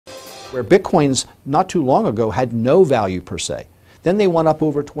where Bitcoins not too long ago had no value per se. Then they went up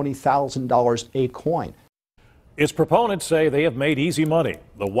over $20,000 a coin. Its proponents say they have made easy money.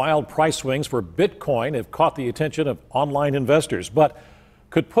 The wild price swings for Bitcoin have caught the attention of online investors. But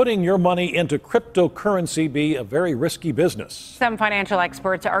could putting your money into cryptocurrency be a very risky business? Some financial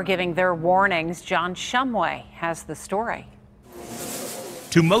experts are giving their warnings. John Shumway has the story.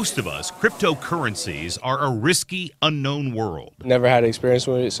 To most of us, cryptocurrencies are a risky, unknown world. Never had experience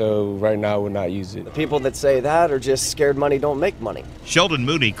with it, so right now I would not use it. The people that say that are just scared money don't make money. Sheldon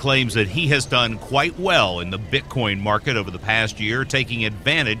Mooney claims that he has done quite well in the Bitcoin market over the past year, taking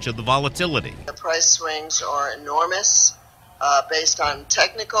advantage of the volatility. The price swings are enormous, based on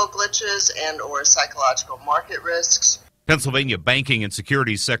technical glitches and or psychological market risks. Pennsylvania Banking and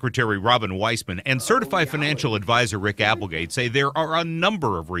Securities Secretary Robin Weissman and certified financial advisor Rick Applegate say there are a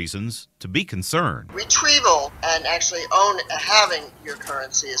number of reasons to be concerned. Retrieval and actually having your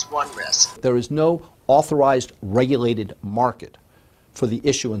currency is one risk. There is no authorized regulated market for the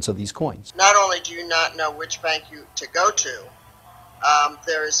issuance of these coins. Not only do you not know which bank to go to,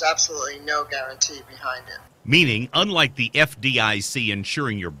 there is absolutely no guarantee behind it. Meaning, unlike the FDIC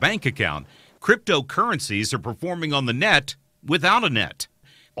insuring your bank account, cryptocurrencies are performing on the net without a net.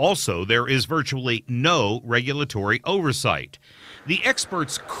 Also, there is virtually no regulatory oversight. The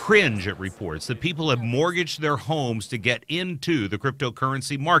experts cringe at reports that people have mortgaged their homes to get into the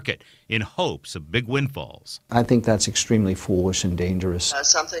cryptocurrency market in hopes of big windfalls. I think that's extremely foolish and dangerous.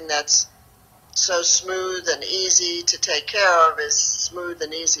 Something that's so smooth and easy to take care of is smooth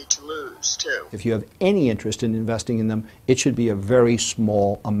and easy to lose, too. If you have any interest in investing in them, it should be a very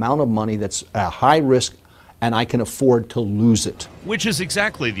small amount of money that's a high risk and I can afford to lose it. Which is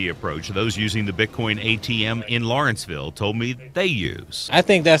exactly the approach those using the Bitcoin ATM in Lawrenceville told me they use. I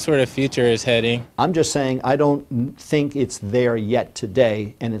think that's where the future is heading. I'm just saying I don't think it's there yet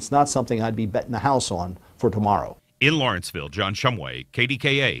today, and it's not something I'd be betting the house on for tomorrow. In Lawrenceville, John Shumway,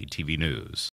 KDKA-TV News.